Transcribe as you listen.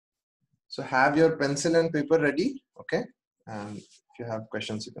So have your pencil and paper ready, okay? And if you have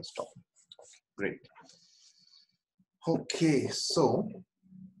questions, you can stop. Okay, great. Okay, so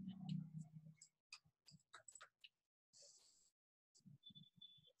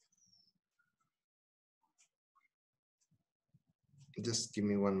just give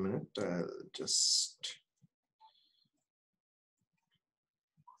me 1 minute.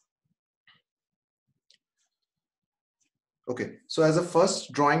 Okay, so as a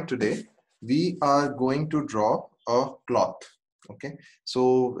first drawing today, we are going to draw a cloth. Okay,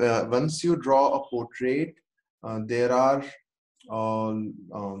 so once you draw a portrait, there are a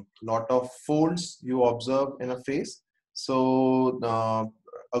lot of folds you observe in a face. So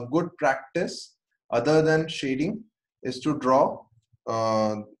a good practice other than shading is to draw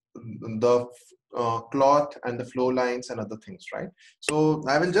the cloth and the flow lines and other things, right? So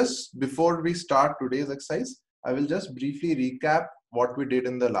I will just, before we start today's exercise, I will just briefly recap what we did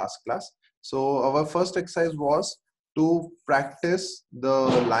in the last class. So our first exercise was to practice the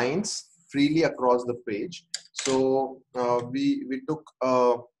lines freely across the page. So we took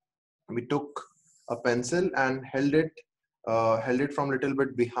a pencil and held it from a little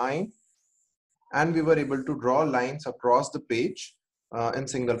bit behind, and we were able to draw lines across the page in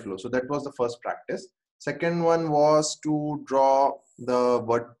single flow. So that was the first practice. Second one was to draw the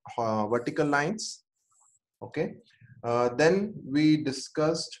vertical lines. Okay. Then we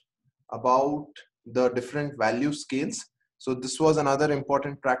discussed about the different value scales. So this was another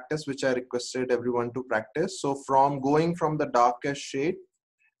important practice which I requested everyone to practice. So going from the darkest shade,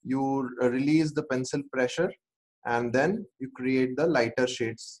 you release the pencil pressure and then you create the lighter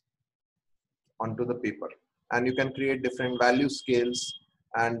shades onto the paper, and you can create different value scales.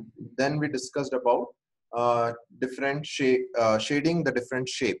 And then we discussed about different shading the different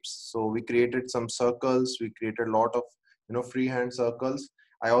shapes. So we created some circles, we created a lot of freehand circles.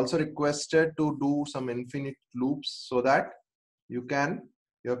 I also requested to do some infinite loops so that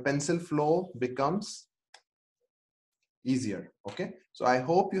your pencil flow becomes easier. Okay, so I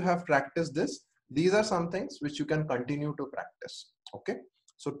hope you have practiced this. These are some things which you can continue to practice. Okay,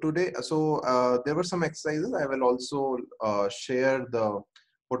 so today, there were some exercises. I will also share the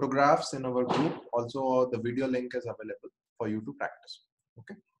photographs in our group. Also, the video link is available for you to practice.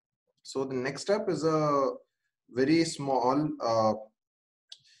 Okay, so the next step is a very small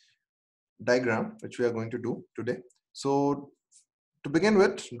diagram which we are going to do today. So to begin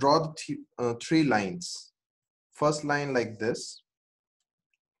with, draw the three lines. First line like this.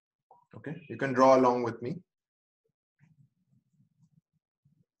 Okay, you can draw along with me.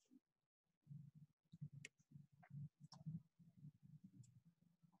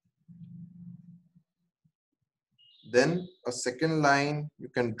 Then a second line you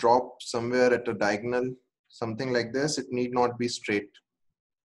can drop somewhere at a diagonal, something like this. It need not be straight.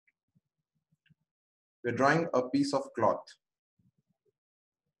 We're drawing a piece of cloth.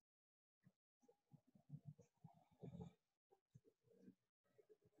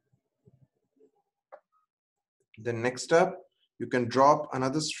 Then next up, you can drop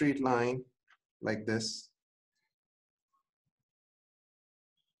another straight line like this.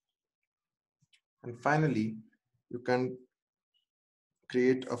 And finally, you can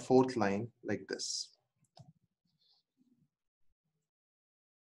create a fourth line like this.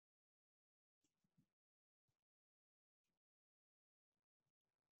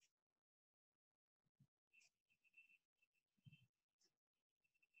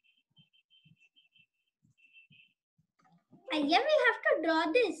 Yeah, we have to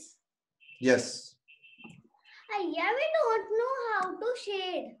draw this. Yes. Yeah, we don't know how to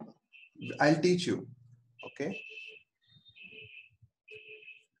shade. I'll teach you. Okay.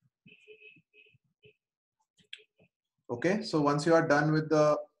 Okay, so once you are done with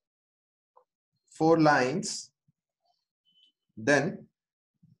the 4 lines, then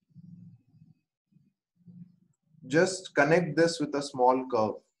just connect this with a small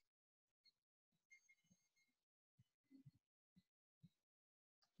curve.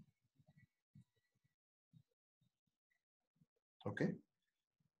 Okay.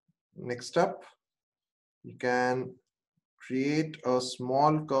 Next up, you can create a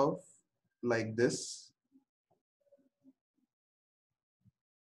small curve like this.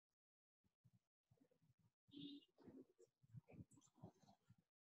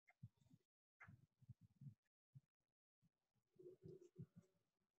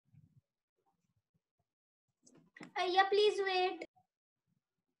 Yeah, please wait.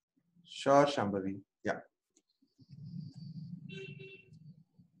 Sure, Shambhavi. Yeah.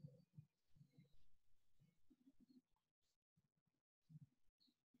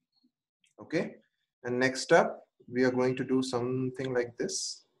 Okay. And next up, we are going to do something like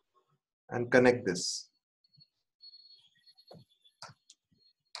this. and connect this.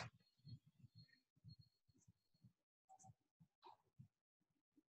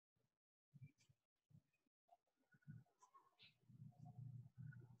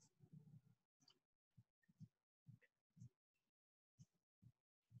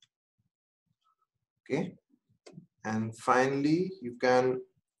 Okay, and finally you can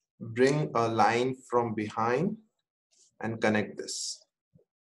bring a line from behind and connect this.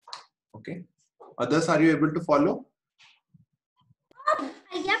 Okay, others, are you able to follow?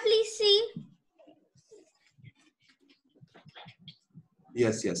 Yeah, please see.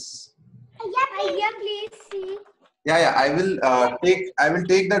 Yes, yes. Yeah, please see. Yeah, I will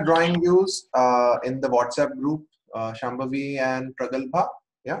take the drawing views in the WhatsApp group, Shambhavi and Pragalbha.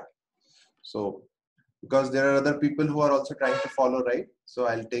 Yeah, so because there are other people who are also trying to follow, right? So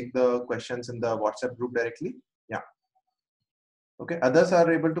I'll take the questions in the WhatsApp group directly. Yeah. Okay, others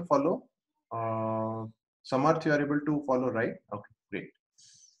are able to follow. Samarth, you are able to follow, right? Okay, great.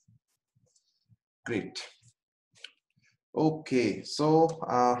 Great. Okay, so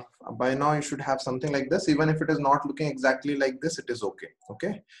by now you should have something like this. Even if it is not looking exactly like this, it is okay.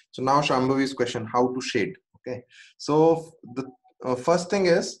 Okay, so now Shambhavi's question, how to shade. Okay, so the first thing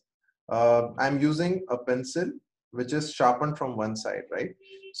is I'm using a pencil which is sharpened from one side, right?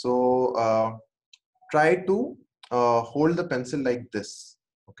 So try to hold the pencil like this.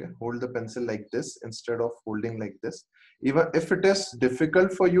 Okay, hold the pencil like this instead of holding like this. Even if it is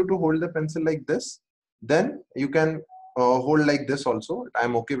difficult for you to hold the pencil like this, then you can hold like this also.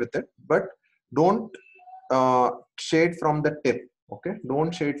 I'm okay with it, but don't shade from the tip. Okay,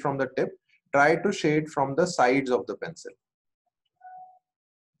 don't shade from the tip. Try to shade from the sides of the pencil.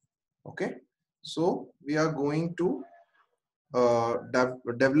 Okay, so we are going to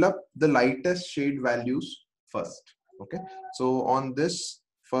develop the lightest shade values first. Okay, so on this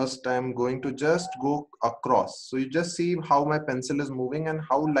first I'm going to just go across. So you just see how my pencil is moving and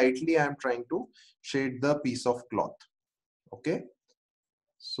how lightly I am trying to shade the piece of cloth. Okay,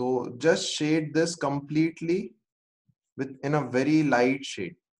 so just shade this completely with in a very light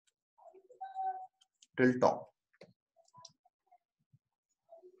shade till top.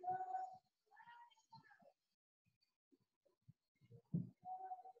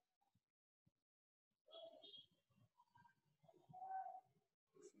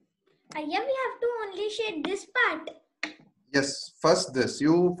 Yeah, we have to only shade this part. Yes, first this,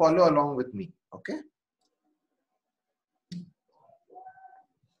 you follow along with me. Okay,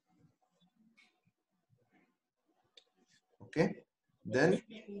 okay, then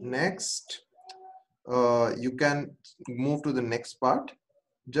next you can move to the next part.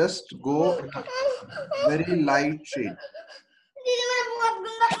 Just go in a very light shade. दीदी मैं बहुत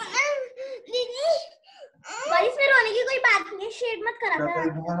गंदा दीदी बारिश में रोने की कोई बात नहीं शेड मत करा कर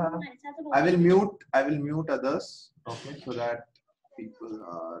I will mute others. Okay, so that people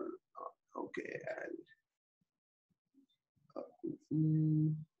are okay.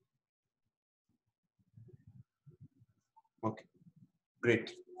 Okay,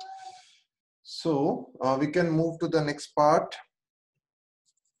 great. So we can move to the next part.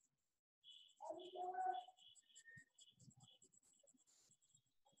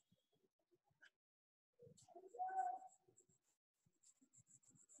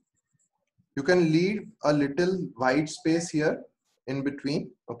 You can leave a little white space here in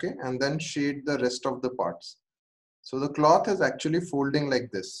between, okay, and then shade the rest of the parts. So the cloth is actually folding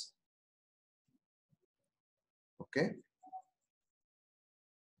like this. Okay.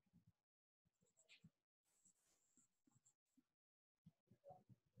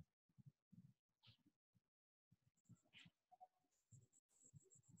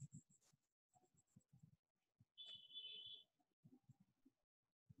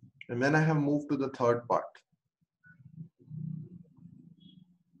 And then I have moved to the third part.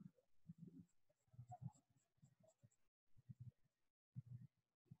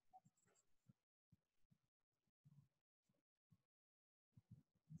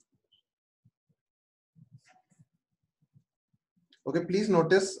 Okay, please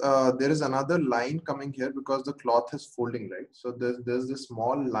notice there is another line coming here because the cloth is folding, right? So there's this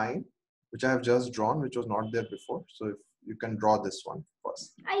small line which I have just drawn, which was not there before. So if you can draw this one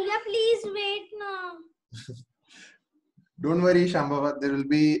first. yeah, please wait now. Don't worry, Shambhava, there will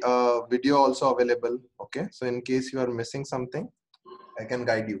be a video also available. Okay, so in case you are missing something, I can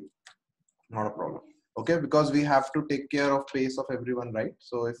guide you. Not a problem. Okay, because we have to take care of pace of everyone, right?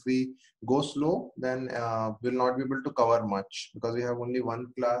 So if we go slow, then we'll not be able to cover much because we have only one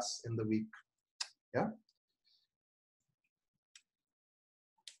class in the week. Yeah.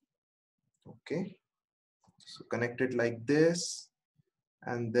 Okay. So connect it like this,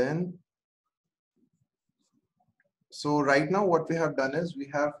 and then So right now what we have done is we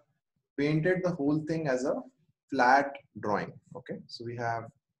have painted the whole thing as a flat drawing. Okay, so we have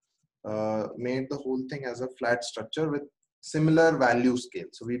made the whole thing as a flat structure with similar value scale.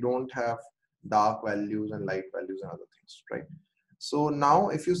 So we don't have dark values and light values and other things, right? So now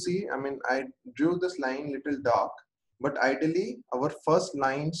if you see, I mean, I drew this line little dark, but ideally our first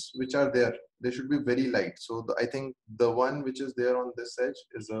lines which are there, they should be very light. So I think the one which is there on this edge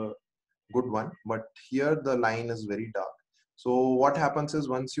is a good one, but here the line is very dark. So what happens is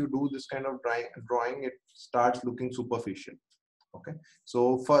once you do this kind of drawing, it starts looking superficial. Okay,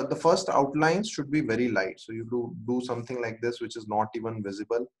 so for the first outlines should be very light. So you do something like this, which is not even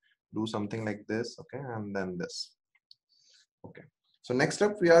visible. Do something like this, okay, and then this. Okay, so next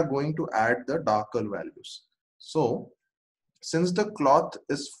up we are going to add the darker values. So since the cloth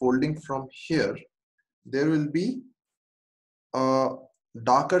is folding from here, there will be a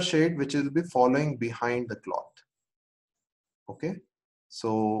darker shade which will be following behind the cloth. Okay,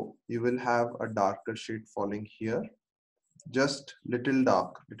 so you will have a darker shade falling here, just little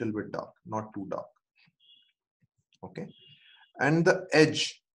dark, little bit dark, not too dark. Okay, and the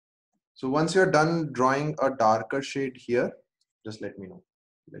edge. So once you're done drawing a darker shade here, just let me know.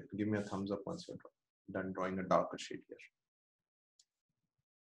 Give me a thumbs up once you're done drawing a darker shade here.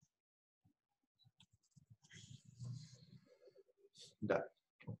 Done.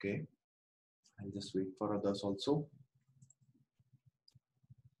 Okay, I'll just wait for others also.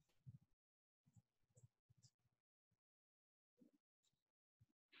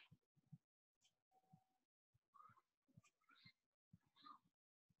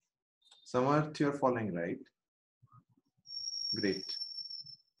 Samarth, you're following, right? Great.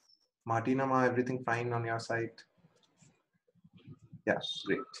 Martina, ma, everything fine on your side? Yeah,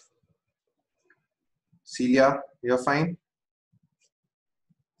 great. Celia, you're fine?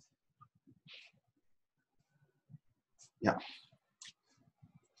 Yeah.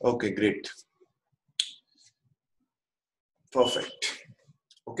 Okay, great. Perfect.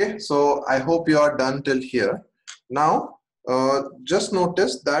 Okay, so I hope you are done till here. Now, just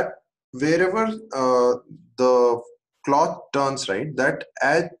notice that wherever the cloth turns, right, that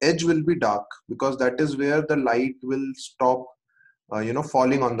edge will be dark because that is where the light will stop,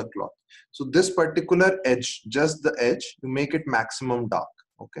 falling on the cloth. So this particular edge, just the edge, you make it maximum dark.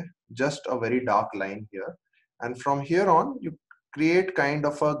 Okay, just a very dark line here, and from here on you create kind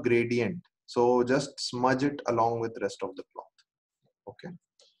of a gradient. So just smudge it along with rest of the cloth. Okay.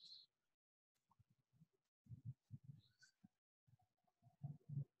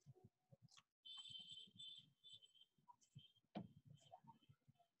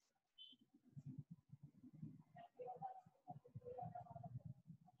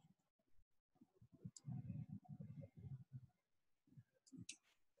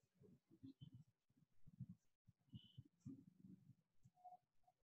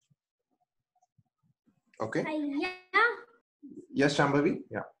 Okay. Yeah. Yes, Shambhavi.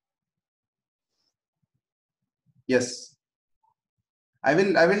 Yeah. Yes. I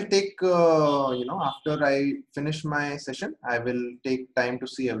will take, after I finish my session, I will take time to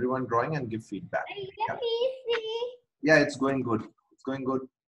see everyone drawing and give feedback. Yeah, yeah, it's going good. It's going good.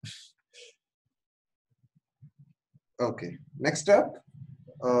 Okay. Next up,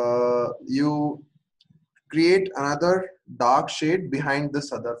 you create another dark shade behind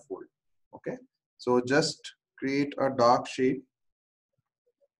this other fold. Okay. So just create a dark shade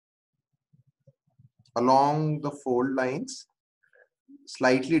along the fold lines,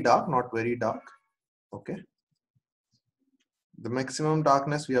 slightly dark, not very dark. Okay. The maximum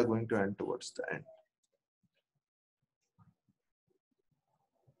darkness we are going to end towards the end.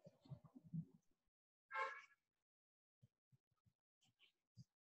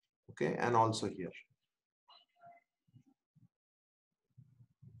 Okay, and also here.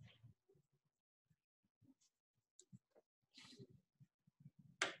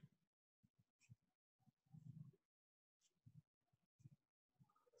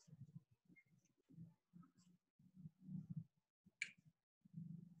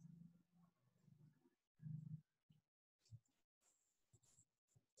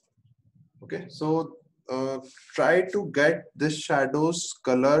 Okay, so try to get this shadow's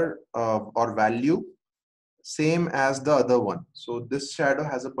color or value same as the other one. So this shadow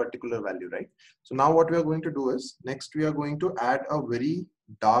has a particular value, right? So now what we are going to do is, next we are going to add a very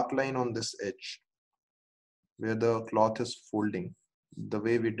dark line on this edge where the cloth is folding, the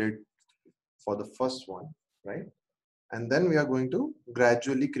way we did for the first one, right? And then we are going to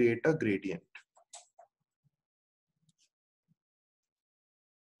gradually create a gradient.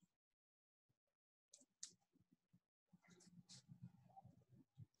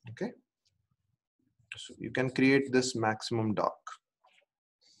 Okay, So you can create this maximum dark.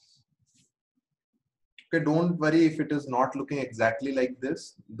 Okay, don't worry if it is not looking exactly like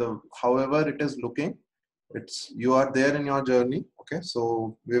this. However it is looking, you are there in your journey. Okay,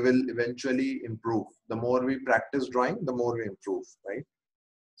 so we will eventually improve. The more we practice drawing, the more we improve, right?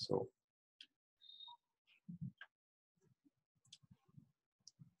 So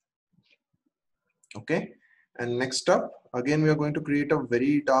okay, and next up, again we are going to create a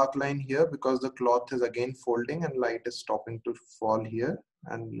very dark line here because the cloth is again folding and light is stopping to fall here,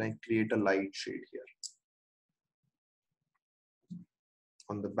 and like create a light shade here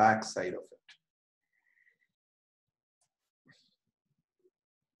on the back side of it.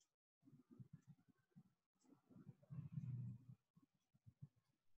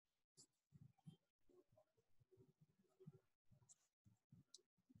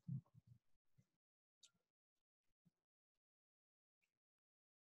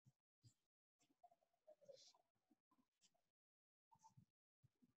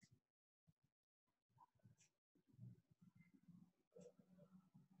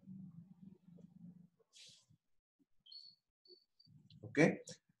 Okay.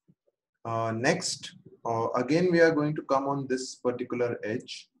 Next, again we are going to come on this particular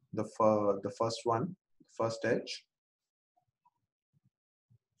edge, the first one, first edge.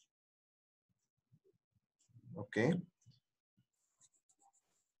 Okay.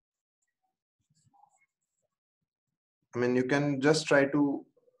 I mean, you can just try to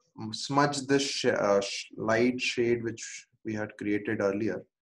smudge this light shade which we had created earlier,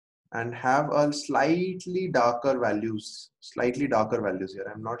 and have a slightly darker values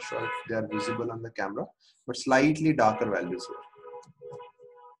here. I'm not sure if they are visible on the camera, but slightly darker values here.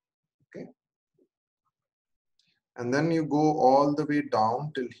 Okay. And then you go all the way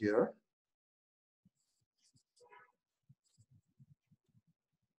down till here.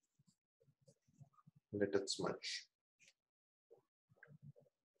 Let it smudge.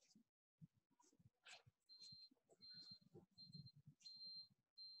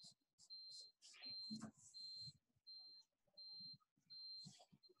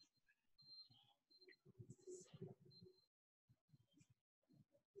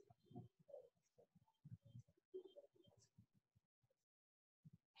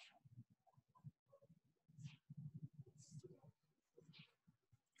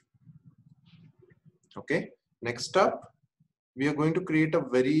 Okay, next up, we are going to create a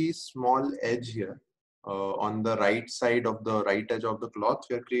very small edge here. On the right side of the right edge of the cloth,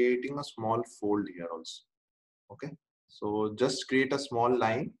 we are creating a small fold here also. Okay, so just create a small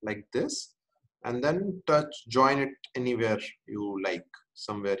line like this, and then join it anywhere you like,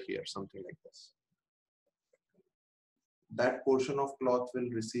 somewhere here, something like this. That portion of cloth will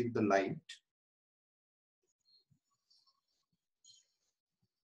receive the light.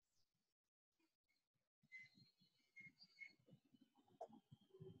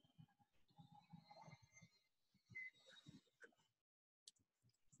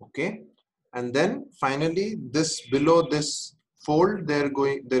 Okay, and then finally this below this fold there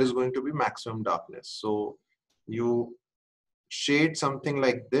is going to be maximum darkness. So you shade something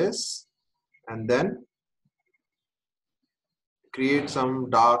like this and then create some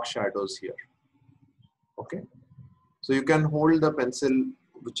dark shadows here. Okay, so you can hold the pencil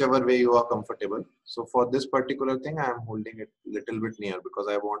whichever way you are comfortable. So for this particular thing I am holding it a little bit near because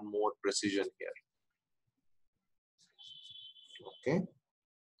I want more precision here. Okay,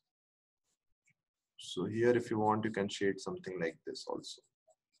 so here if you want you can shade something like this also.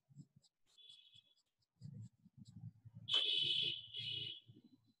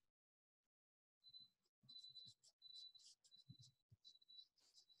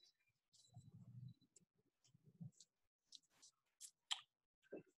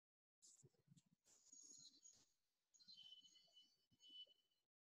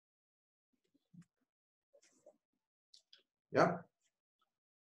 Yeah,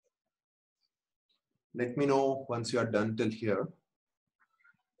 let me know once you are done till here.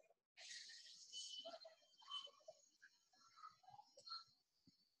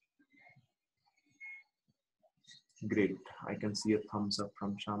 Great. I can see a thumbs up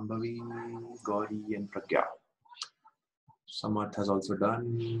from Shambhavi, Gauri, and Pragya. Samarth has also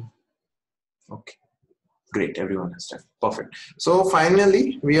done. Okay. Great. Everyone has done. Perfect. So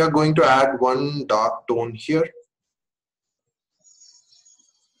finally, we are going to add one dark tone here.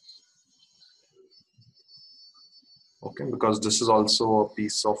 Okay, because this is also a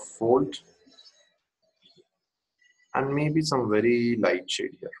piece of fold. And maybe some very light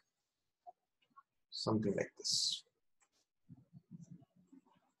shade here. Something like this.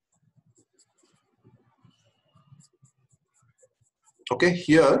 Okay,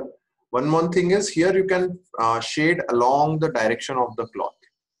 here One more thing is here you can shade along the direction of the cloth.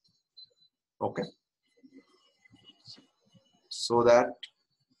 Okay. So that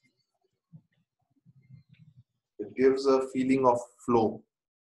it gives a feeling of flow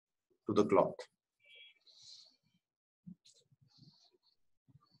to the cloth.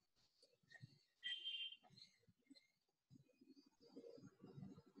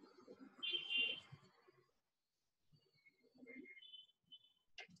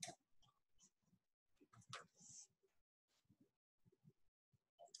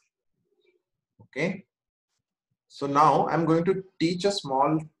 Okay. So now I'm going to teach a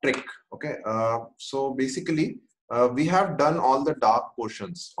small trick. Okay. So basically, we have done all the dark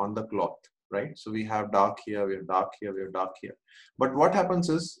portions on the cloth, right? So we have dark here, we have dark here, we have dark here. But what happens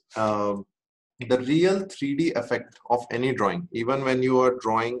is the real 3D effect of any drawing, even when you are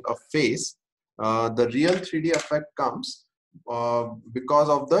drawing a face, the real 3D effect comes because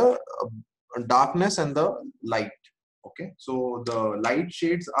of the darkness and the light. Okay. So the light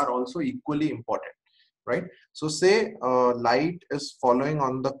shades are also equally important. Right. So say light is following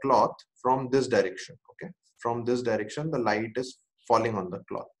on the cloth from this direction. Okay. From this direction, the light is falling on the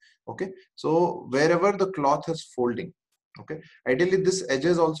cloth. Okay. So wherever the cloth is folding, okay, ideally this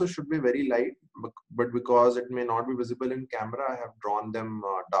edges also should be very light, but because it may not be visible in camera, I have drawn them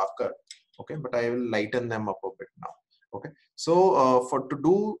darker. Okay. But I will lighten them up a bit now. Okay. So for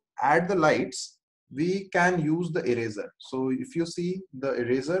to add the lights, we can use the eraser. So if you see, the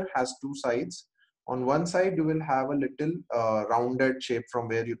eraser has two sides. On one side, you will have a little rounded shape from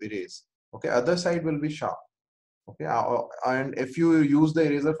where you erase. Okay, other side will be sharp. Okay, and if you use the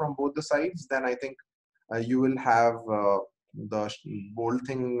eraser from both the sides, then I think you will have the bold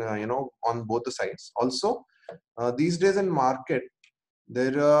thing, on both the sides. Also, these days in market,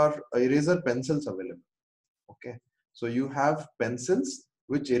 there are eraser pencils available. Okay, so you have pencils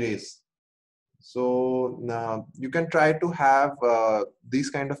which erase. So now you can try to have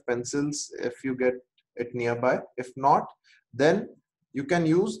these kind of pencils if you get it nearby. If not, then you can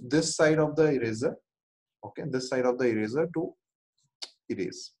use this side of the eraser. Okay, this side of the eraser to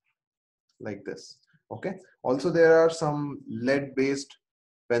erase like this. Okay. Also, there are some lead based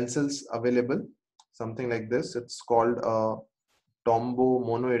pencils available, something like this. It's called a Tombow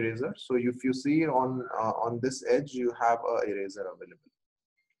mono eraser. So if you see on this edge, you have a eraser available.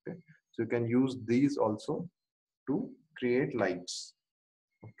 Okay. So you can use these also to create lights.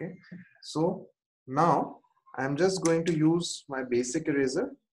 Okay. So now I'm just going to use my basic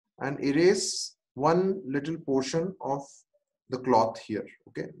eraser and erase one little portion of the cloth here.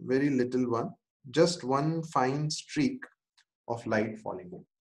 Okay. Very little one, just one fine streak of light falling in.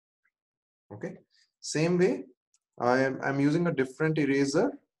 Okay. Same way, I'm using a different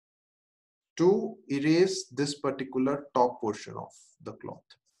eraser to erase this particular top portion of the cloth.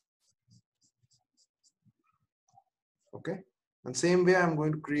 Okay. And same way, I'm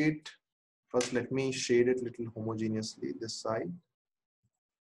going to create, first let me shade it little homogeneously this side.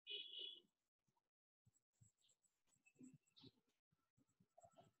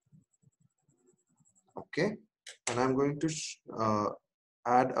 Okay. And I'm going to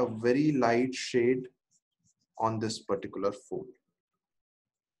add a very light shade on this particular fold.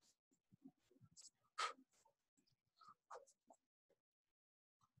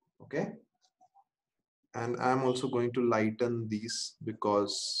 Okay. And I'm also going to lighten these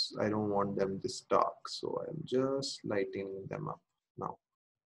because I don't want them this dark. So I'm just lightening them up now.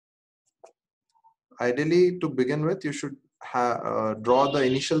 Ideally, to begin with, you should draw the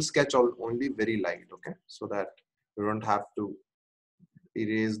initial sketch only very light. Okay. So that you don't have to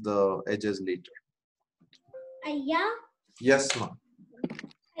erase the edges later. Ayya? Yes, ma'am.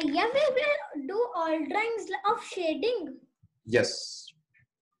 Ayya, we will do all drawings of shading. Yes.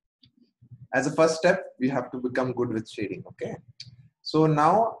 As a first step, we have to become good with shading. Okay. So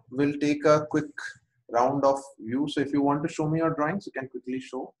now we'll take a quick round of view. So if you want to show me your drawings, you can quickly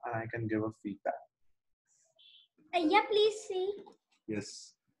show and I can give a feedback. Ayya, please see.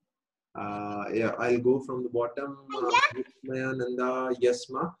 Yes. Yeah, I'll go from the bottom. Nithyananda, yes,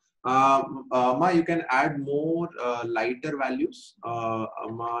 ma. Ma, you can add more lighter values.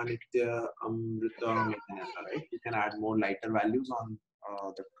 Ma, Nithya, Amrita, Nithyananda, right? You can add more lighter values on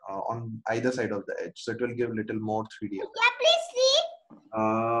either side of the edge, so it will give little more 3D. Yeah, please see.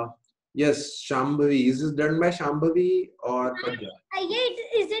 Yes, Shambhavi. Is this done by Shambhavi or Pragya?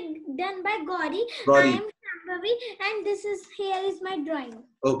 Is it done by Gauri? Gauri. I am Shambhavi, and here is my drawing.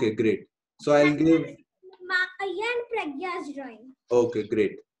 Okay, great. So I'll give Ayya and Pragya's drawing. Okay,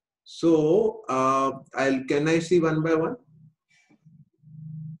 great. So can I see one by one?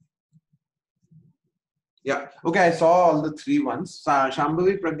 Yeah. Okay. I saw all the three ones.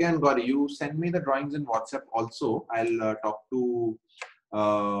 Shambhavi, Pragya, and Gauri, you send me the drawings in WhatsApp also. I'll talk to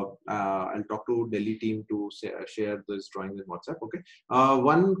Delhi team to share those drawings in WhatsApp. Okay.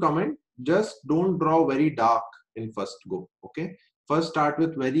 One comment: just don't draw very dark in first go. Okay. First start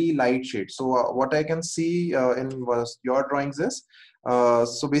with very light shades. So what I can see in your drawings is,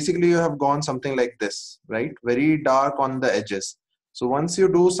 so basically you have gone something like this, right? Very dark on the edges. So once you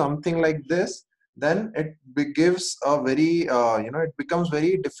do something like this, then it gives a very it becomes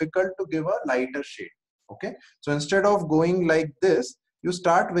very difficult to give a lighter shade. Okay, so instead of going like this, you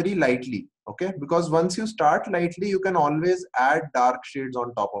start very lightly. Okay, because once you start lightly, you can always add dark shades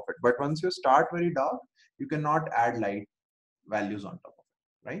on top of it, but once you start very dark, you cannot add light values on top of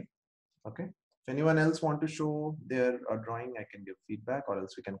it, right? Okay, if anyone else want to show their drawing, I can give feedback, or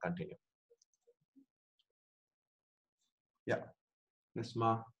else we can continue. Yeah,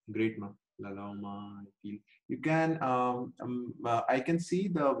 Nisma, great ma. Lalama, I feel you can. I can see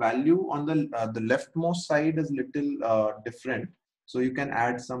the value on the leftmost side is little different, so you can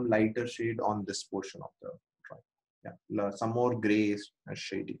add some lighter shade on this portion of the drawing. Yeah, some more gray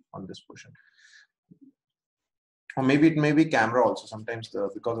shady on this portion. Or maybe it may be camera also. Sometimes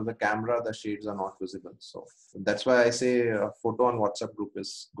because of the camera, the shades are not visible. So that's why I say a photo on WhatsApp group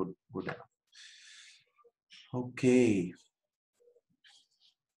is good enough. Okay,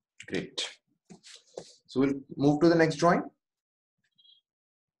 great. So we'll move to the next drawing.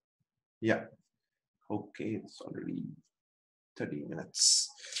 Yeah. Okay, it's already 30 minutes.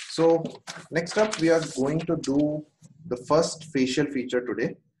 So next up, we are going to do the first facial feature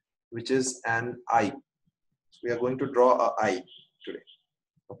today, which is an eye. So we are going to draw an eye today.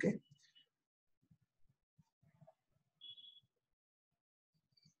 Okay.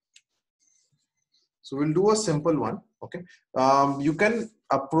 So we'll do a simple one. Okay. You can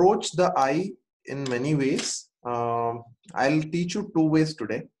approach the eye in many ways. I'll teach you two ways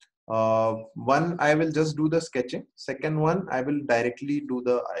today. One, I will just do the sketching. Second one, I will directly do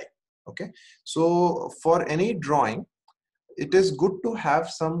the eye. Okay. So for any drawing, it is good to have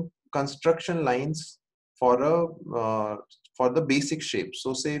some construction lines for for the basic shape.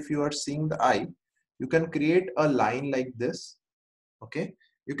 So say if you are seeing the eye, you can create a line like this. Okay,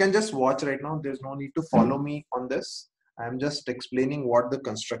 you can just watch right now. There's no need to follow me on this. I'm just explaining what the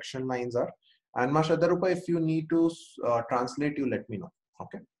construction lines are. And Mashadarupa, if you need to translate, you let me know.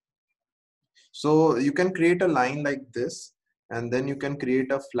 Okay, so you can create a line like this, and then you can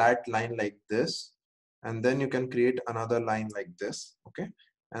create a flat line like this, and then you can create another line like this. Okay,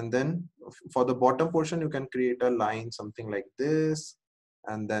 and then for the bottom portion, you can create a line something like this,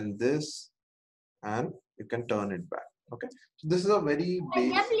 and then this, and you can turn it back. Okay, so this is a very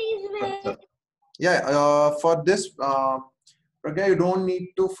basic. Yeah, please wait. Yeah, for this, Pragya, you don't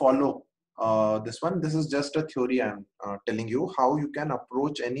need to follow this one. This is just a theory. I'm telling you how you can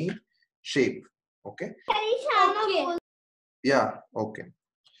approach any shape. Okay. Okay. Yeah. Okay.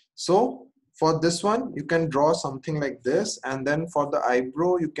 So for this one, you can draw something like this, and then for the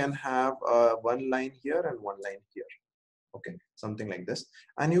eyebrow, you can have one line here and one line here. Okay, something like this,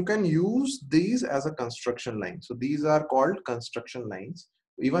 and you can use these as a construction line. So these are called construction lines.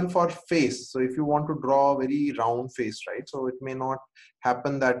 Even for face, so if you want to draw a very round face, right, so it may not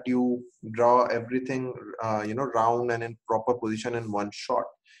happen that you draw everything round and in proper position in one shot.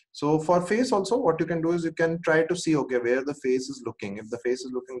 So for face also, what you can do is you can try to see, okay, where the face is looking. If the face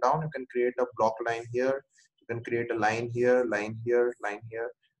is looking down, you can create a block line here, you can create a line here, line here, line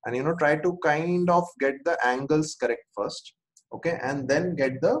here, and try to kind of get the angles correct first. Okay, and then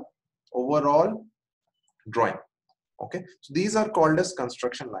get the overall drawing. Okay, so these are called as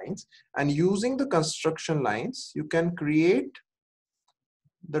construction lines, and using the construction lines, you can create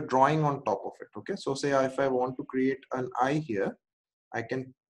the drawing on top of it. Okay, so say if I want to create an eye here, I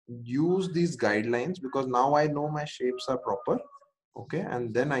can use these guidelines because now I know my shapes are proper. Okay,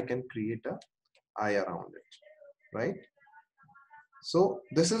 and then I can create a eye around it, right? So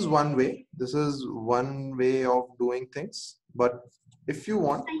this is one way. This is one way of doing things. But if you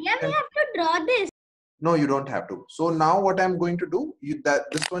want, Yeah, we have to draw this. no, you don't have to. So now what I'm going to do,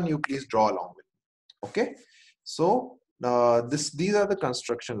 this one you please draw along with. Okay. So these are the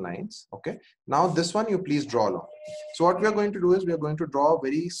construction lines. Okay. Now this one you please draw along. So what we are going to do is we are going to draw a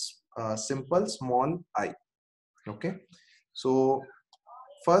very simple small eye. Okay. So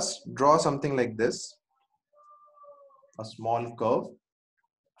first draw something like this, a small curve.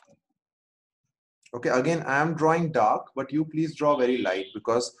 Okay, again, I am drawing dark, but you please draw very light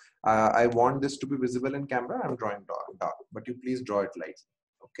because I want this to be visible in camera. I'm drawing dark, but you please draw it light.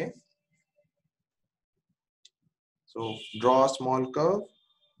 Okay. So draw a small curve,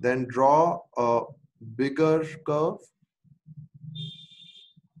 then draw a bigger curve.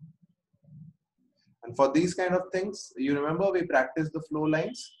 And for these kind of things, you remember we practice the flow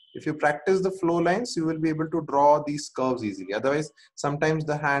lines. If you practice the flow lines, you will be able to draw these curves easily. Otherwise, sometimes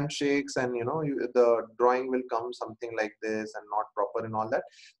the hand shakes and the drawing will come something like this and not proper and all that.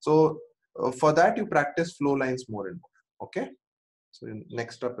 So for that, you practice flow lines more and more. Okay. So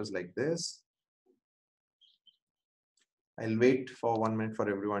next up is like this. I'll wait for 1 minute for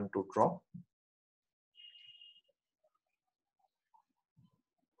everyone to draw.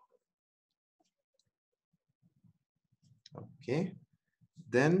 Okay.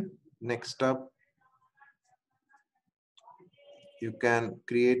 Then next up, you can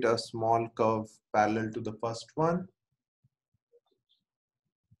create a small curve parallel to the first one.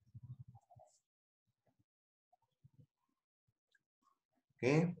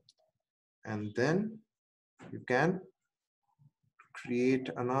 Okay. And then you can create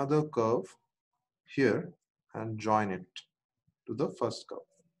another curve here and join it to the first curve.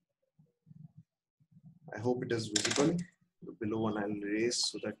 I hope it is visible. The below one I'll erase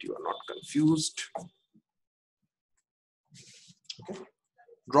so that you are not confused. Okay.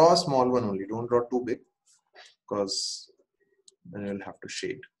 Draw a small one only. Don't draw too big because then you'll have to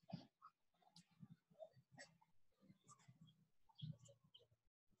shade.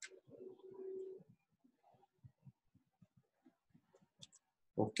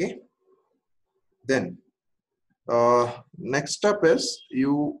 Okay. Then next up is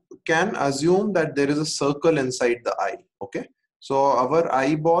you can assume that there is a circle inside the eye. Okay. So our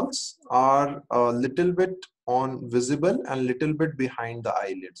eyeballs are a little bit on visible and little bit behind the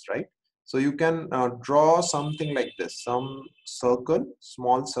eyelids, right? So you can draw something like this, some circle,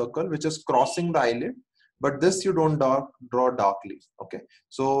 small circle, which is crossing the eyelid, but this you don't draw darkly. Okay.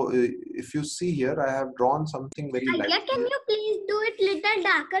 So if you see here, I have drawn something very light. Can you please do it little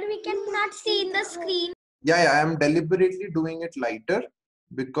darker? We cannot see in the screen. Yeah, I am deliberately doing it lighter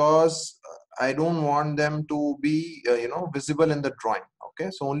because I don't want them to be, visible in the drawing. Okay.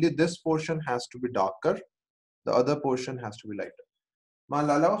 So only this portion has to be darker. The other portion has to be lighter.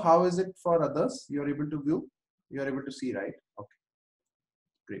 Malala, how is it for others? You are able to view? You are able to see, right? Okay.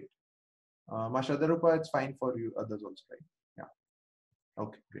 Great. Mashadarupa, it's fine for you others also, right? Yeah.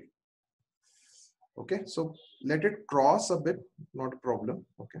 Okay, great. Okay, so let it cross a bit, not a problem.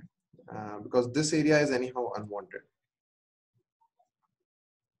 Okay. Because this area is anyhow unwanted.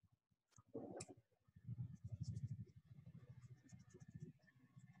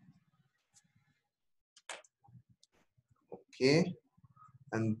 Okay.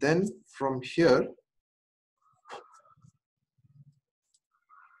 And then from here,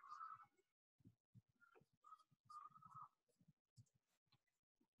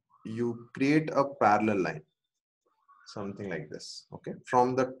 you create a parallel line, something like this. Okay.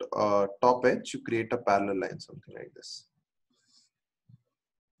 From the top edge, you create a parallel line, something like this.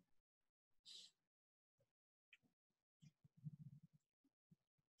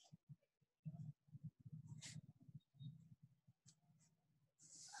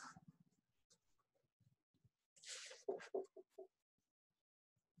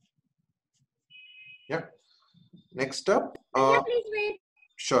 Yeah. Next up. Please wait.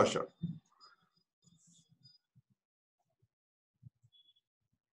 Sure, sure.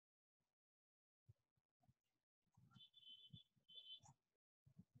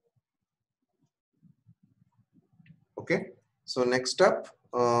 Okay. So next up,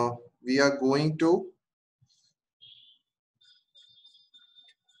 we are going to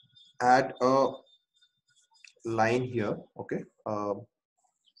add a line here. Okay.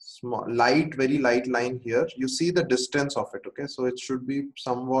 Small, light, very light line here. You see the distance of it. Okay. So it should be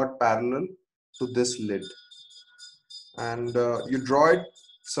somewhat parallel to this lid. And you draw it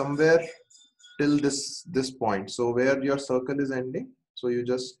somewhere till this point. So where your circle is ending. So you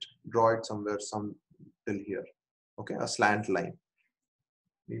just draw it somewhere till here. Okay. A slant line.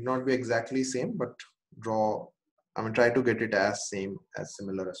 Need not be exactly same, but draw. I mean, try to get it as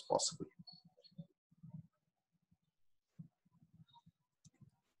similar as possible.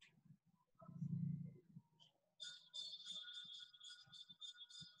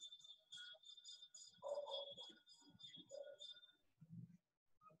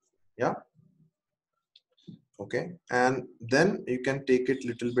 Yeah. Okay. And then you can take it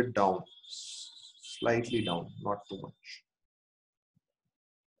little bit down, slightly down, not too much.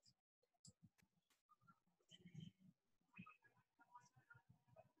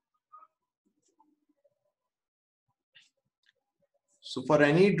 So for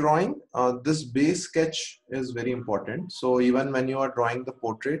any drawing, this base sketch is very important. So even when you are drawing the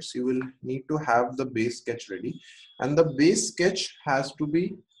portraits, you will need to have the base sketch ready. And the base sketch has to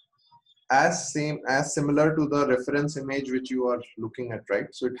be as similar to the reference image which you are looking at, right?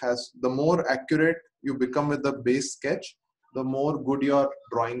 So it has, the more accurate you become with the base sketch, the more good your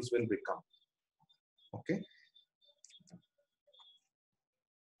drawings will become. Okay.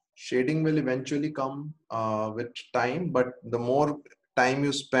 Shading will eventually come with time, but the more time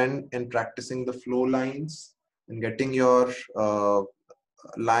you spend in practicing the flow lines and getting your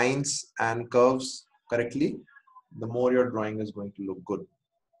lines and curves correctly, the more your drawing is going to look good.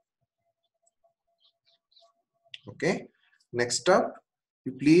 Okay. Next up,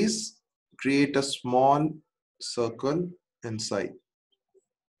 you please create a small circle inside.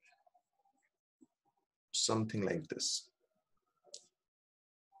 Something like this.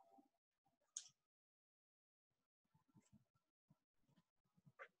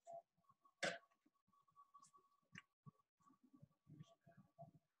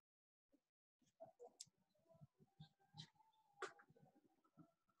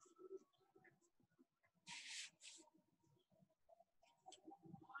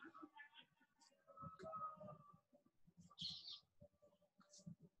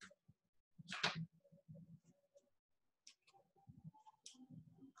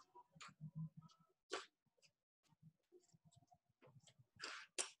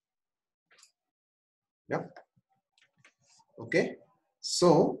 Yeah. Okay.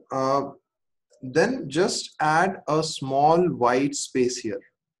 So then just add a small white space here.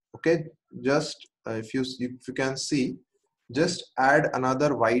 Okay. Just if you can see, just add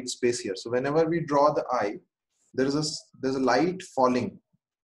another white space here. So whenever we draw the eye, there's a light falling,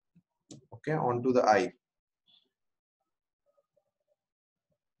 okay, onto the eye,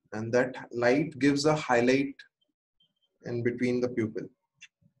 and that light gives a highlight in between the pupil.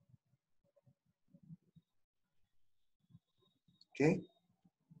 Okay.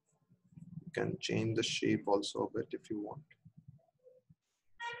 You can change the shape also a bit if you want.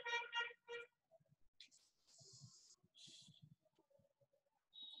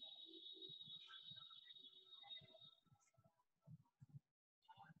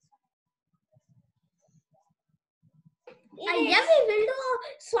 Yeah, we will do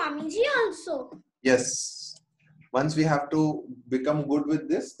Swamiji also. Yes. Once we have to become good with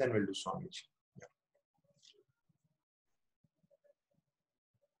this, then we'll do Swamiji. Yeah.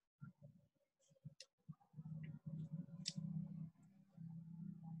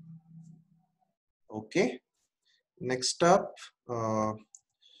 Okay. Next up,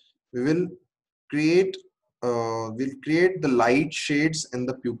 we will create the light shades in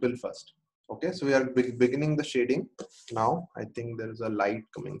the pupil first. Okay, so we are beginning the shading now. I think there is a light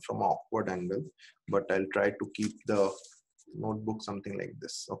coming from an awkward angle, but I'll try to keep the notebook something like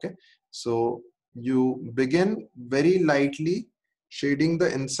this. Okay, so you begin very lightly shading the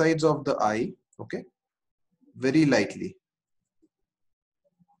insides of the eye. Okay, very lightly,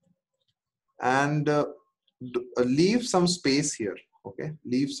 and leave some space here. Okay,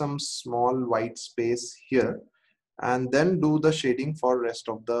 leave some small white space here, and then do the shading for rest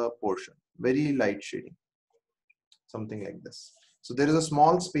of the portion. Very light shading, something like this. So there is a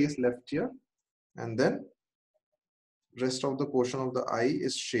small space left here, and then rest of the portion of the eye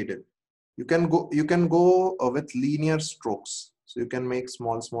is shaded. You can go with linear strokes. So you can make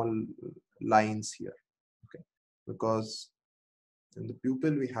small lines here. Okay, because in the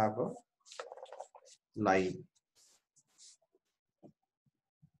pupil we have a line.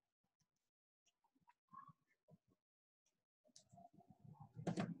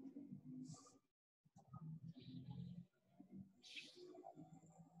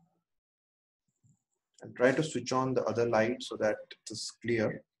 And try to switch on the other light so that it is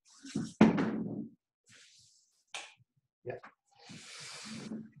clear. Yeah,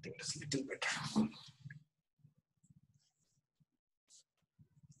 I think it's a little better.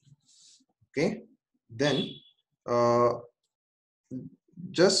 Okay, then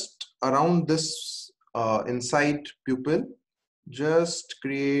just around this inside pupil, just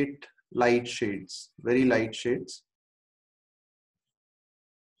create light shades, very light shades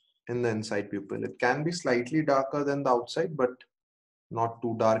in the inside pupil. It can be slightly darker than the outside, but not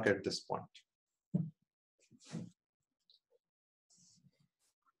too dark at this point.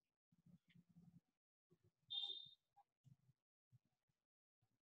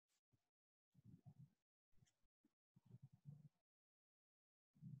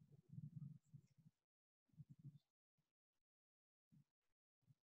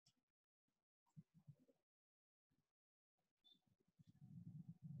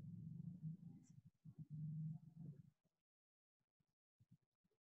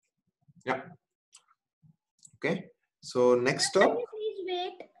 Yeah. Okay. So next up. Can you please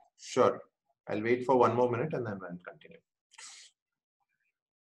wait? Sure. I'll wait for one more minute and then I'll continue.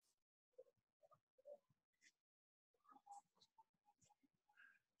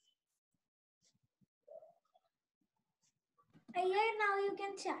 Yeah, now you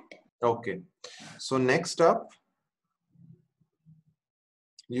can chat. Okay. So next up,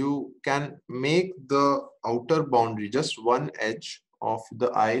 you can make the outer boundary, just one edge of the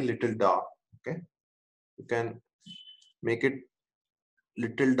eye, little dark. Okay. You can make it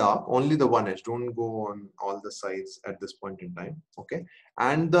little dark, only the one edge, don't go on all the sides at this point in time. Okay.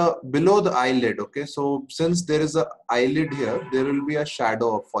 And the below the eyelid. Okay, so since there is a eyelid here, there will be a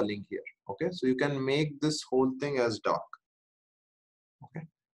shadow falling here. Okay, so you can make this whole thing as dark. Okay,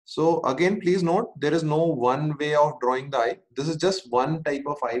 so again, please note, there is no one way of drawing the eye. This is just one type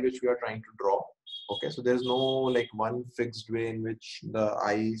of eye which we are trying to draw. Okay, so there is no like one fixed way in which the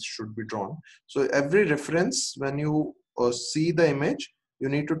eyes should be drawn. So every reference, when you see the image, you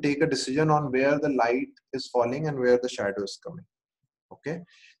need to take a decision on where the light is falling and where the shadow is coming. Okay,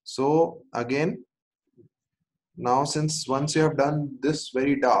 so again, now since once you have done this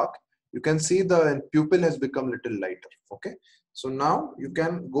very dark, you can see the pupil has become little lighter. Okay, so now you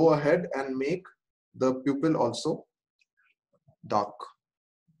can go ahead and make the pupil also dark.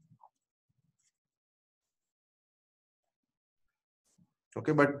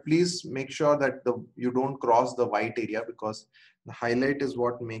 Okay, but please make sure that you don't cross the white area, because the highlight is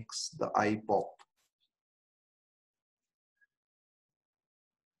what makes the eye pop.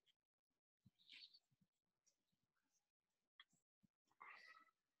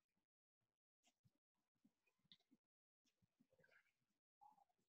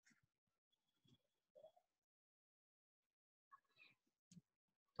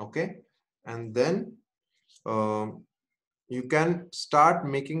 Okay, and then you can start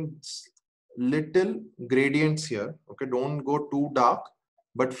making little gradients here. Okay, don't go too dark,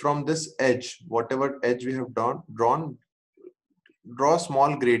 but from this edge, whatever edge we have drawn, draw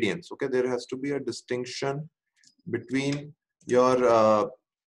small gradients. Okay, there has to be a distinction between your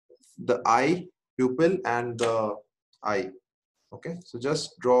the eye pupil and the eye. Okay, so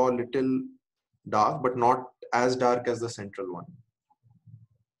just draw a little dark, but not as dark as the central one.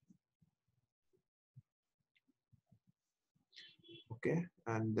 Okay,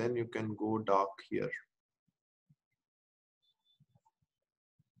 and then you can go dark here.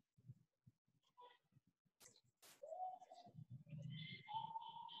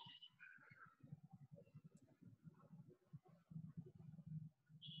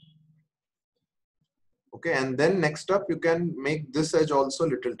 Okay, and then next up, you can make this edge also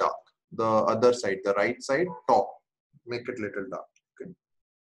little dark. The other side, the right side, top, make it little dark. Okay.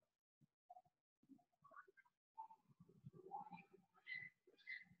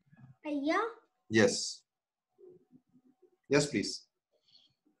 Yeah. Yes. Yes, please.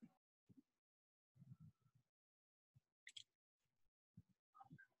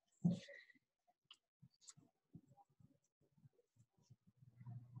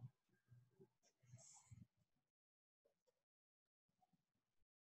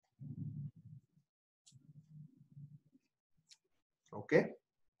 Okay.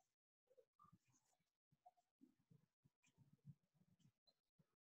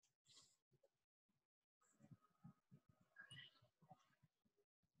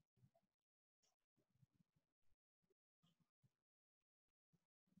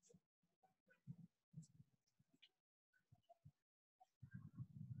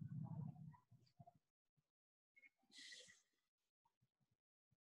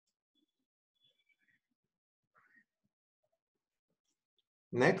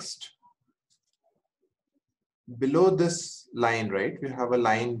 Next, below this line, right? We have a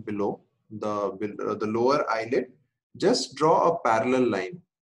line below the lower eyelid. Just draw a parallel line,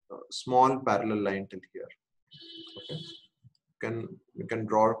 a small parallel line till here. Okay. You can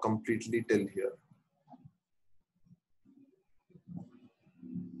draw completely till here.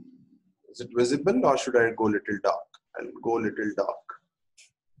 Is it visible, or should I go little dark? I'll go little dark.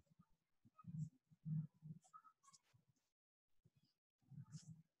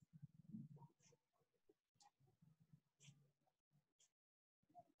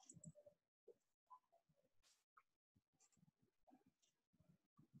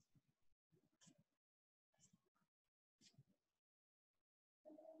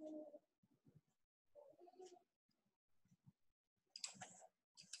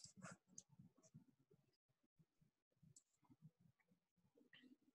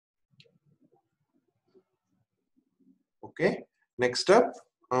 Okay, next up,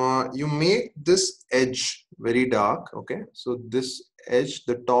 you make this edge very dark. Okay, so this edge,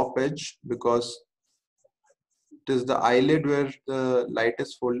 the top edge, because it is the eyelid where the light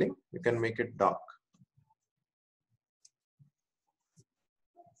is folding, you can make it dark.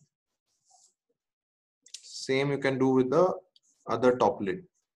 Same you can do with the other top lid.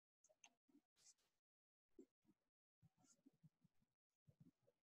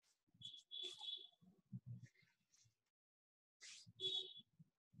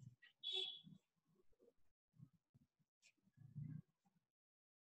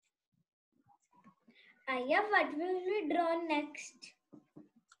 Ayya, what will we draw next?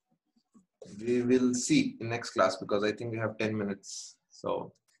 We will see in next class because I think we have 10 minutes.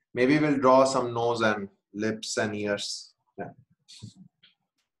 So maybe we'll draw some nose and lips and ears. Yeah.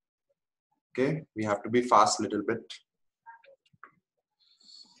 Okay, we have to be fast a little bit.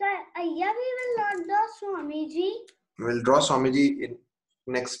 Sir, Ayya, we will not draw Swamiji. We'll draw Swamiji in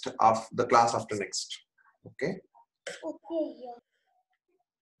next of the class after next. Okay. Okay, yeah.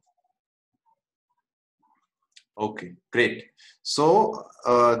 Okay, great. So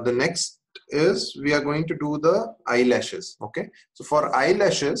the next is we are going to do the eyelashes. Okay. So for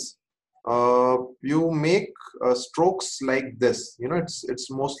eyelashes, you make strokes like this. You know, it's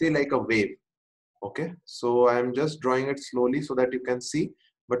mostly like a wave. Okay. So I'm just drawing it slowly so that you can see.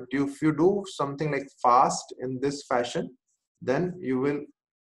 But if you do something like fast in this fashion, then you will.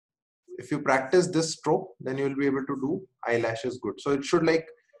 If you practice this stroke, then you will be able to do eyelashes good. So it should like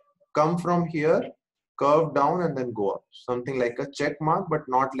come from here, curve down and then go up. Something like a check mark, but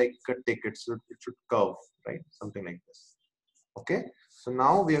not like a ticket. So it should curve, right? Something like this. Okay. So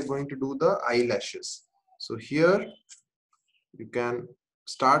now we are going to do the eyelashes. So here you can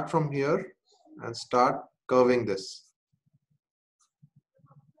start from here and start curving this.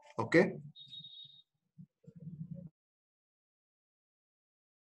 Okay.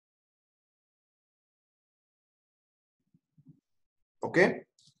 Okay.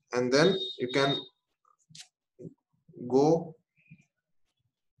 And then you can go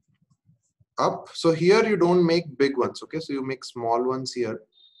up. So here you don't make big ones. Okay. So you make small ones here.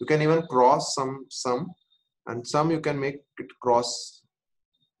 You can even cross some, and some you can make it cross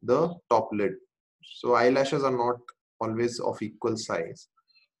the top lid. So eyelashes are not always of equal size.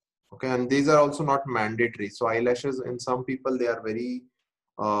 Okay. And these are also not mandatory. So eyelashes in some people, they are very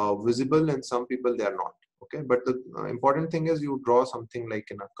visible, and some people they are not. Okay. But the important thing is you draw something like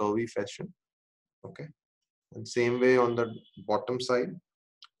in a curvy fashion. Okay. And same way on the bottom side.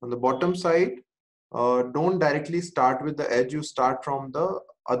 On the bottom side, don't directly start with the edge. You start from the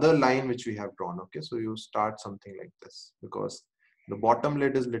other line which we have drawn. Okay. So you start something like this because the bottom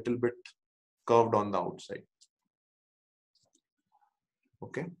lid is little bit curved on the outside.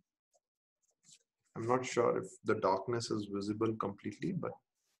 Okay. I'm not sure if the darkness is visible completely, but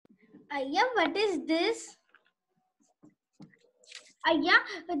Ayya, what is this? Ayya,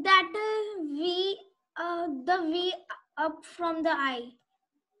 that the V up from the eye.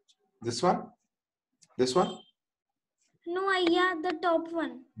 this one, this one, No, Ayya, the top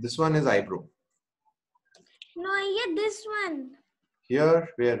one. this one is eyebrow. No, Ayya, this one. Here,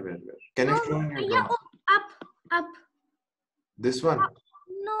 where? Can No, you show me your Ayya, drawing? up. This one,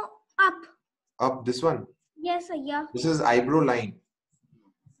 No, up. up, this one. Yes, Ayya. This is eyebrow line.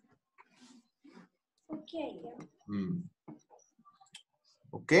 Okay, Ayya.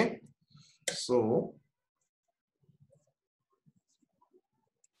 Okay. So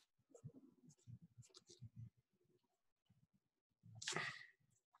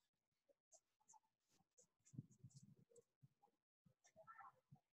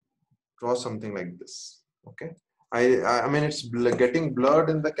draw something like this. Okay. I mean it's getting blurred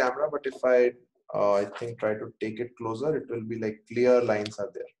in the camera, but if I think try to take it closer, it will be like clear lines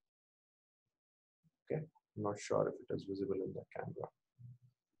are there. Okay. I'm not sure if it is visible in the camera.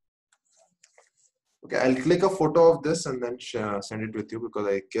 Okay, I'll click a photo of this and then send it with you because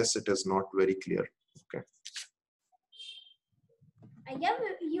I guess it is not very clear. Okay. Ayya,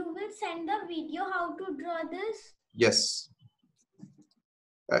 you will send the video how to draw this? Yes.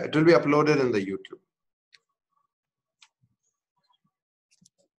 It will be uploaded in the YouTube.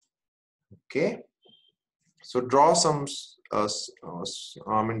 Okay. So draw some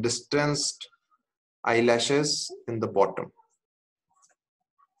distanced eyelashes in the bottom.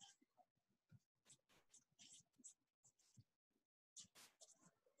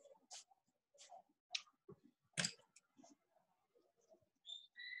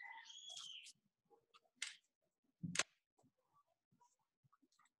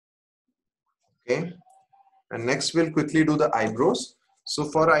 Okay. And next we'll quickly do the eyebrows. So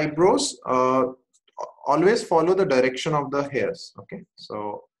for eyebrows, always follow the direction of the hairs. Okay.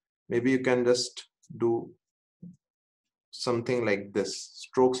 So maybe you can just do something like this,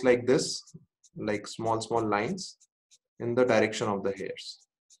 strokes like this, like small lines in the direction of the hairs.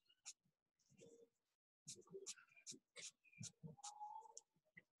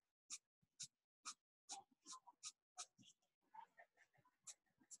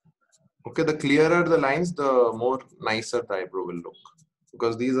 Okay, the clearer the lines, the more nicer the eyebrow will look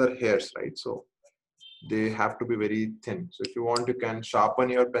because these are hairs, right? So they have to be very thin. So if you want, you can sharpen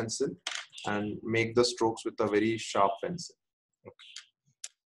your pencil and make the strokes with a very sharp pencil. Okay.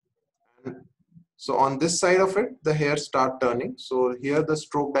 And So on this side of it, the hair start turning. So here the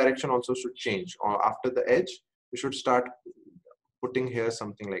stroke direction also should change. Or after the edge, we should start putting here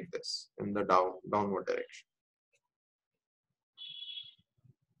something like this in the downward direction.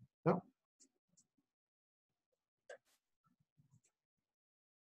 Yeah.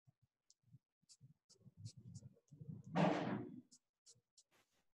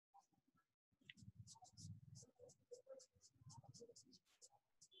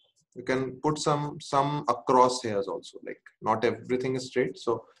 You can put some across hairs also, like not everything is straight.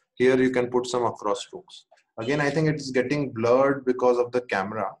 So here you can put some across strokes. Again, I think it's getting blurred because of the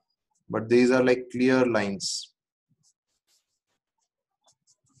camera, but these are like clear lines.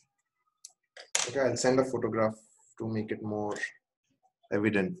 Okay, I'll send a photograph to make it more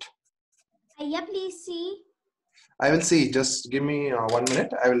evident. Yeah, please see. I will see. Just give me 1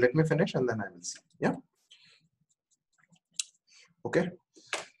 minute. Let me finish and then I will see. Yeah. Okay.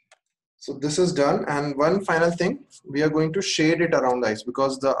 So this is done. And one final thing, we are going to shade it around the eyes,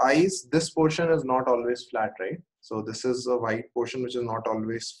 because the eyes, this portion is not always flat, right? So this is a white portion which is not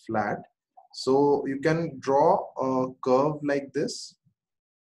always flat. So you can draw a curve like this.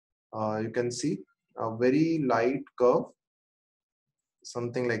 You can see a very light curve,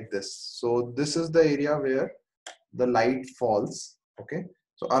 something like this. So this is the area where the light falls. Okay.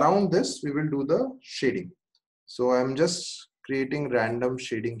 So around this, we will do the shading. So I'm just creating random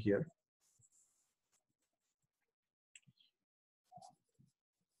shading here.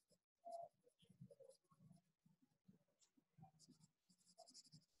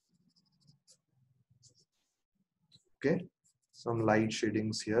 Okay, some light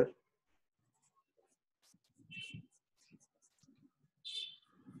shadings here.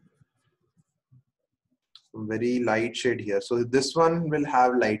 Some very light shade here. So this one will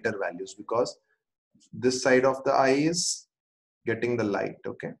have lighter values because this side of the eye is getting the light.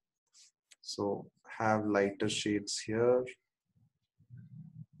 Okay, so have lighter shades here.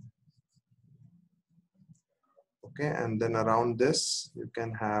 Okay, and then around this, you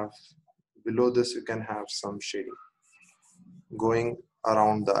can have, below this, you can have some shading going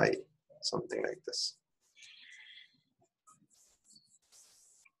around the eye, something like this.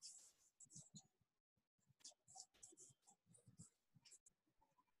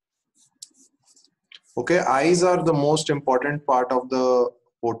 Okay, eyes are the most important part of the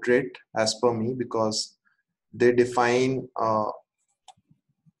portrait as per me, because they define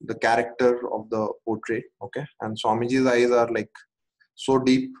the character of the portrait. Okay, and Swamiji's eyes are like so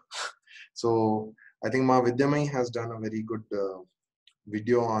deep. So I think Ma Vidyamai has done a very good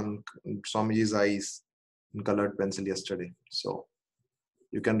video on Swamiji's eyes in colored pencil yesterday. So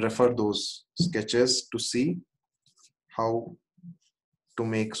you can refer those sketches to see how to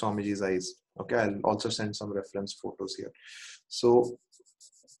make Swamiji's eyes. Okay, I'll also send some reference photos here. So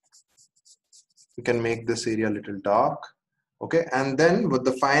you can make this area a little dark. Okay, and then with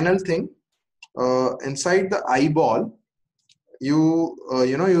the final thing, inside the eyeball,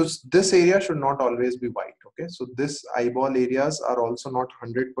 use this area should not always be white. Okay, so this eyeball areas are also not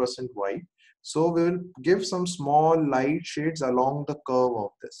 100% white. So we will give some small light shades along the curve of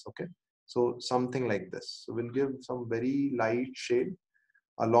this. Okay, so something like this. So we'll give some very light shade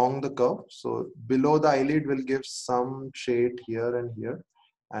along the curve. So below the eyelid, we'll give some shade here and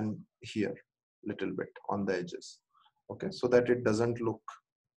here, little bit on the edges. Okay, so that it doesn't look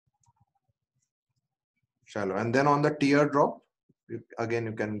shallow. And then on the teardrop, again,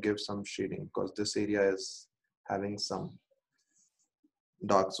 you can give some shading because this area is having some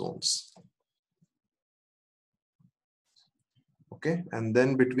dark zones. Okay, and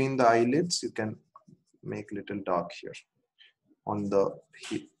then between the eyelids, you can make little dark here on the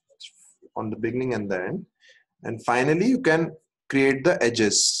beginning and the end. And finally, you can create the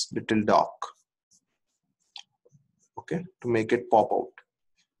edges little dark. Okay, to make it pop out.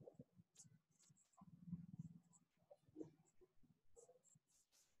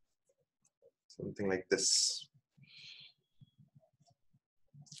 Something like this.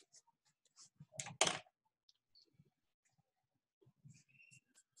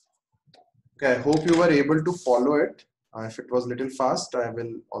 Okay, I hope you were able to follow it. If it was a little fast, I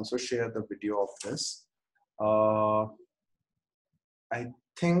will also share the video of this. I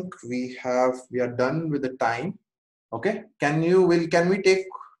think we are done with the time. Okay, can we take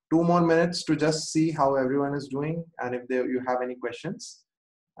 2 more minutes to just see how everyone is doing, and if you have any questions,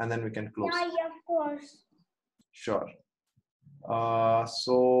 and then we can close. Yeah, of course. Sure.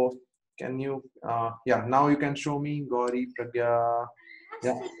 So can you now you can show me Gauri, Pragya.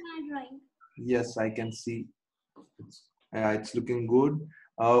 Yeah. My drawing. Yes, I can see. It's looking good.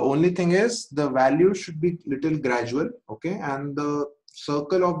 Only thing is the value should be little gradual. Okay, and the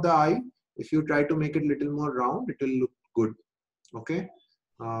circle of the eye, If you try to make it little more round, it will look good. Okay.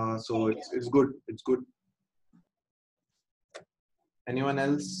 So it's good. It's good. Anyone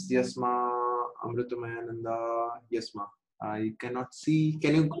else? Yes, ma. Amritamananda. Yes, ma. I cannot see.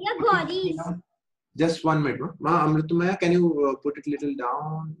 Can you? Yeah, Gauri's. Just 1 minute, ma. Amritamaya, can you put it little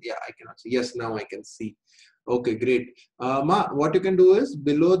down? Yeah, I cannot see. Yes, now I can see. Okay, great. Ma, what you can do is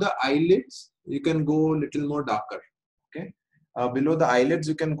below the eyelids, you can go a little more darker. Okay. Below the eyelids,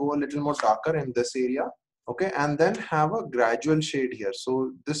 you can go a little more darker in this area. Okay, and then have a gradual shade here.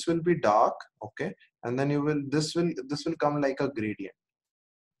 So this will be dark. Okay, and then this will come like a gradient.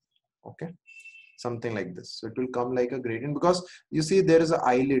 Okay, something like this. So it will come like a gradient because you see there is an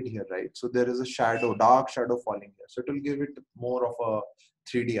eyelid here, right? So there is a shadow, dark shadow falling here. So it will give it more of a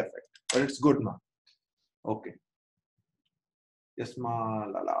 3D effect. But it's good, ma. Okay. Yes, ma.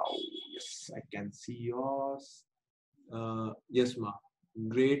 Lala. Yes, I can see yours. Yes, ma.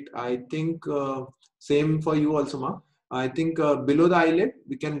 Great. I think same for you also, ma. I think below the eyelid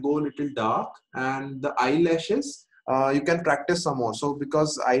we can go a little dark, and the eyelashes you can practice some more. So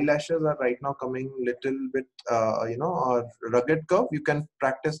because eyelashes are right now coming little bit a rugged curve, you can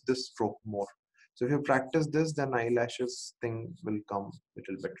practice this stroke more. So if you practice this, then eyelashes thing will come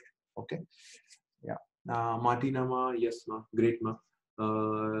little better. Okay. Yeah. Martina, ma. Yes, ma. Great, ma.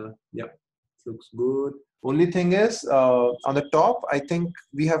 Yeah. Looks good. Only thing is on the top, I think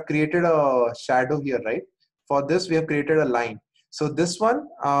we have created a shadow here, right? For this, we have created a line. So this one,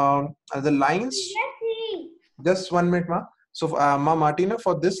 the lines, just 1 minute, ma. So ma Martina,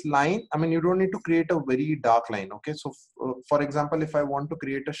 for this line, I mean, you don't need to create a very dark line. Okay. So for example, if I want to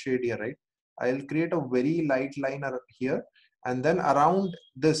create a shade here, right? I'll create a very light line here. And then around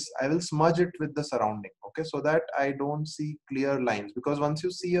this, I will smudge it with the surrounding. Okay. So that I don't see clear lines, because once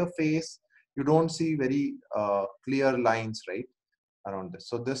you see a face, you don't see very clear lines, right, around this.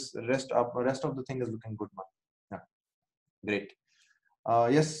 So this rest of the thing is looking good, man. Yeah, great.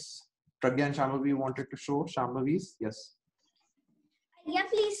 Yes, Pragya and Shambhavi wanted to show Shambhavi's. Yes. Yeah,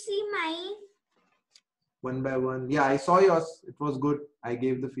 please see my. One by one. Yeah, I saw yours. It was good. I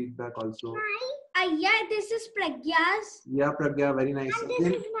gave the feedback also. Yeah, this is Pragya's. Yeah, Pragya, very nice. And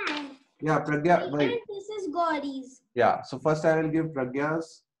this is mine. Yeah, Pragya, right. And this is Gauri's. Yeah, so first I will give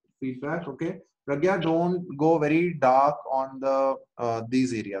Pragya's feedback. Okay, Pragya, don't go very dark on the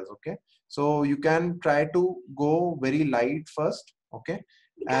these areas. Okay, so you can try to go very light first. Okay,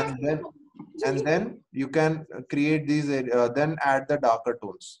 and then you can create these then add the darker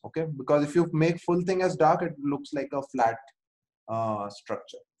tones. Okay, because if you make full thing as dark, it looks like a flat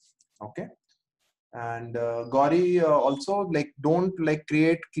structure. Okay. And Gauri, also, like, don't like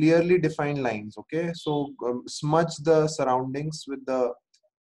create clearly defined lines. Okay, so smudge the surroundings with the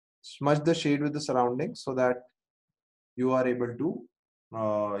shade with the surroundings, so that you are able to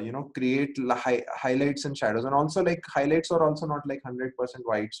create highlights and shadows. And also, like, highlights are also not like 100%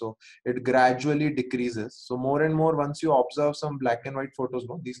 white, so it gradually decreases. So more and more, once you observe some black and white photos,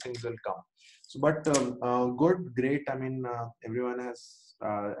 no, these things will come. So but good, great. I mean, everyone has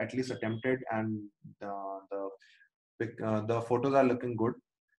at least attempted, and the photos are looking good.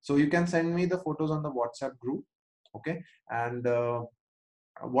 So you can send me the photos on the WhatsApp group. Okay. And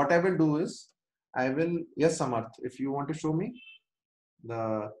what I will do is, I will, yes, Samarth, if you want to show me,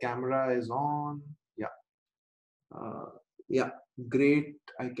 the camera is on. Yeah. Yeah, great.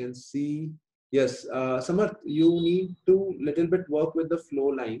 I can see. Yes, Samarth, you need to little bit work with the flow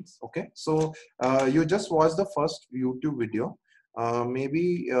lines. Okay, so you just watch the first YouTube video.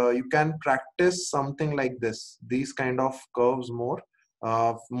 Maybe you can practice something like this, these kind of curves more,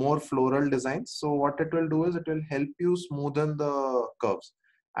 more floral designs. So what it will do is, it will help you smoothen the curves.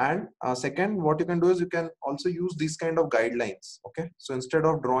 And second, what you can do is, you can also use these kind of guidelines. Okay, so instead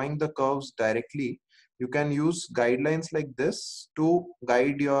of drawing the curves directly, you can use guidelines like this to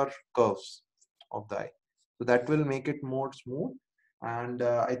guide your curves of the eye. So that will make it more smooth. And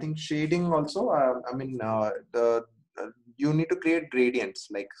I think shading also, you need to create gradients,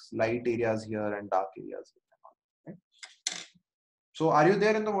 like light areas here and dark areas here. Okay? So are you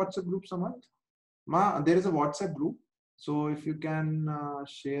there in the WhatsApp group, Samarth? Ma, there is a WhatsApp group. So if you can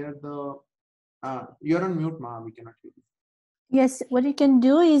share the, you're on mute, Ma, we cannot hear you. Yes, what you can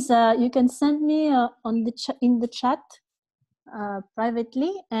do is you can send me on the in the chat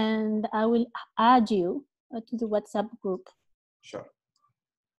privately, and I will add you to the WhatsApp group. Sure.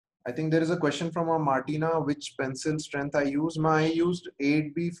 I think there is a question from Martina, which pencil strength I use. I used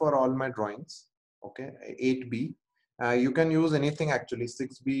 8B for all my drawings. Okay, 8B. You can use anything actually,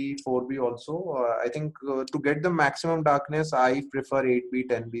 6B, 4B also. I think to get the maximum darkness, I prefer 8B,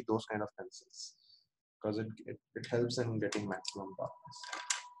 10B, those kind of pencils, because it helps in getting maximum darkness.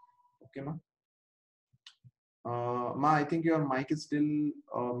 Okay, ma. Ma, I think your mic is still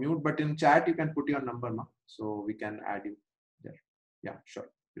mute, but in chat you can put your number, ma, so we can add you there. Yeah, sure.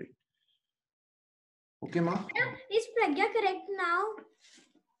 Great. Okay, ma. Is Pragya correct now?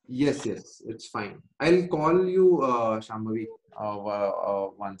 Yes, yes, it's fine. I'll call you, Shambhavi,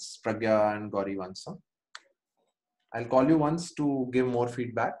 once, Pragya and Gauri once. Huh? I'll call you once to give more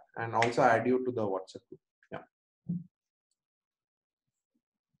feedback and also add you to the WhatsApp group. Yeah.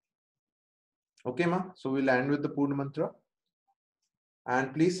 Okay, ma. So we'll end with the Purna Mantra.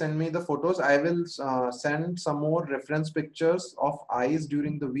 And please send me the photos. I will send some more reference pictures of eyes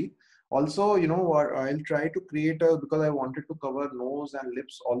during the week. Also, you know what, I'll try to create because I wanted to cover nose and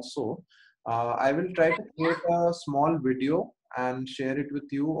lips also. I will try to create a small video and share it with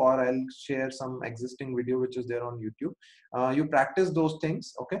you, or I'll share some existing video which is there on YouTube. You practice those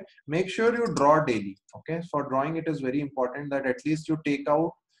things, okay? Make sure you draw daily, okay? For drawing, it is very important that at least you take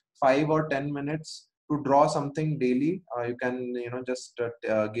out 5 or 10 minutes to draw something daily. You can, just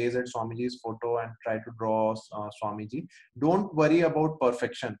gaze at Swamiji's photo and try to draw Swamiji. Don't worry about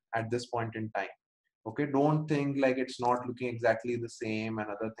perfection at this point in time. Okay, don't think like it's not looking exactly the same and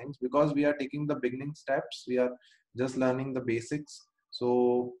other things, because we are taking the beginning steps. We are just learning the basics.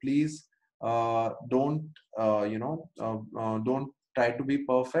 So please don't don't try to be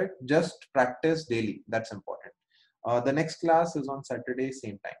perfect. Just practice daily. That's important. The next class is on Saturday,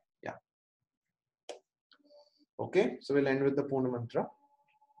 same time. Yeah. Okay, so we'll end with the Purna Mantra.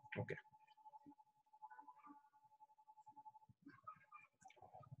 Okay.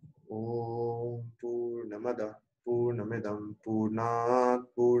 Om Purnamada Purnamidam Purnat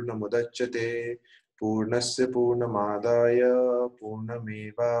Purnamudachyate Purnasya Purnamadaya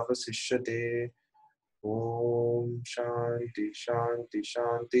Purnameva Vasishyate. Om Shanti Shanti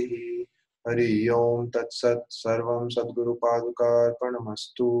Shanti. Hari Om Tat Sat Sarvam Sadguru Padukar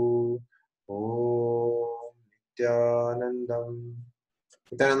Pranamastu. Om Nithyanandam.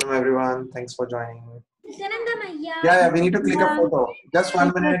 Nithyanandam, everyone. Thanks for joining. Yeah, we need to click a photo. Just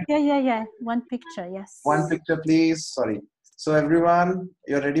 1 minute. Yeah. One picture, yes. One picture, please. Sorry. So everyone,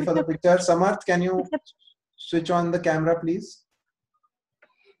 you're ready for the picture. Samarth, can you switch on the camera, please?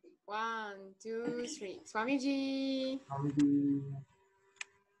 1, 2, 3. Swamiji. Swamiji.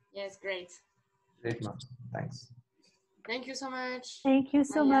 Yes, great. Great, ma'am. Thanks. Thank you so much. Thank you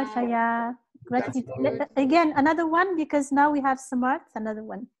so much, Aya. Gratitude. Good. Again, another one, because now we have Samarth, another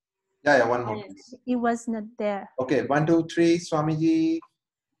one. Yeah, one more. Yes. It was not there. Okay, 1, 2, 3. Swamiji.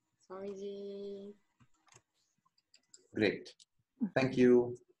 Swamiji. Great. Thank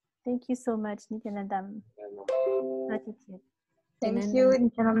you. Thank you so much, Nithyanandam. Gratitude. Thank you,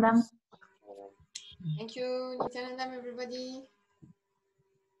 Nithyanandam. Thank you, Nithyanandam, everybody.